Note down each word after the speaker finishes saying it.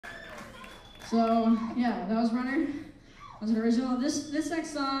So yeah, that was Runner. That was an original. This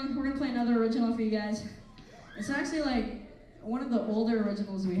next song, we're gonna play another original for you guys. It's actually like one of the older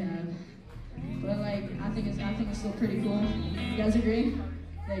originals we have, but like I think it's still pretty cool. You guys agree?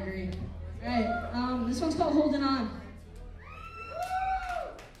 They agree. All right. This one's called Holdin' On.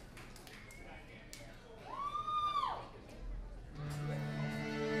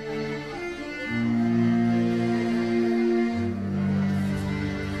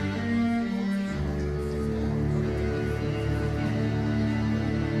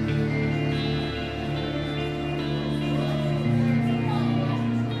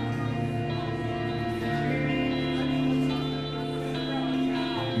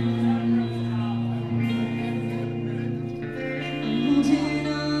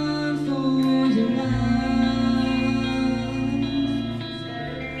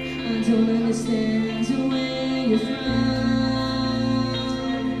 Don't understand where you're from.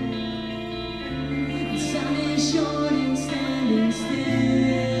 Time is short and standing still.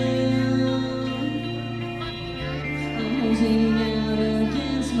 I'm holding out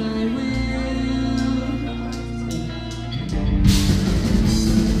against my will.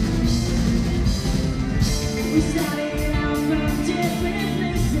 We started out from different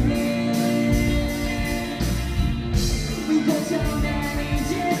places. We built so many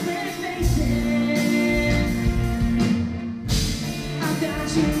different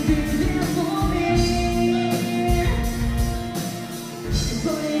to be there for me,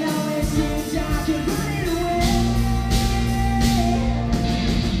 but it always seems I can run it away.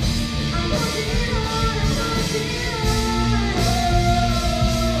 I'm holding on,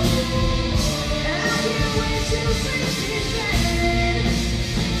 and I can't wait to break this bed.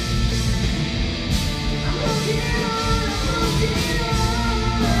 I'm holding on, and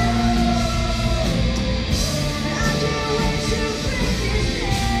I can't wait to break this bed.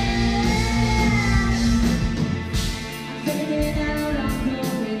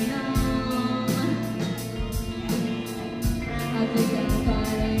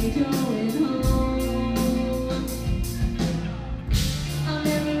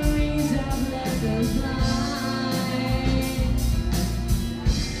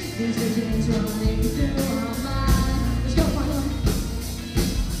 These visions running through our mind. Let's go, Mojo.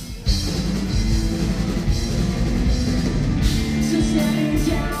 So set me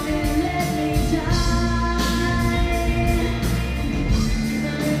down and let me die.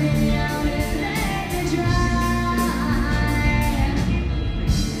 Let me out and let me dry.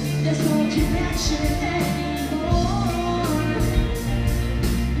 There's no connection anymore.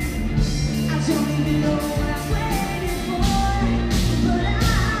 I don't even know what I'm waiting for.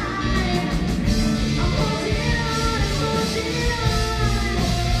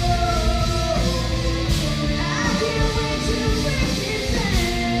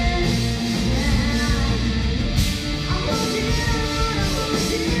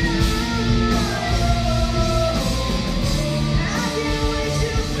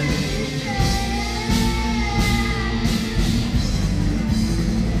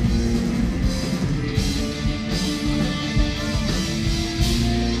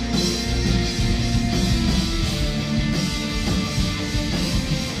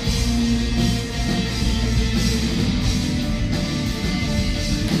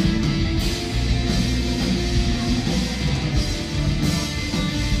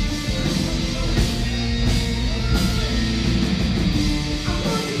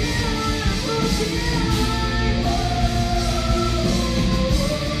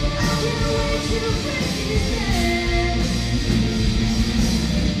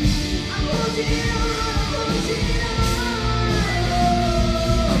 Yeah.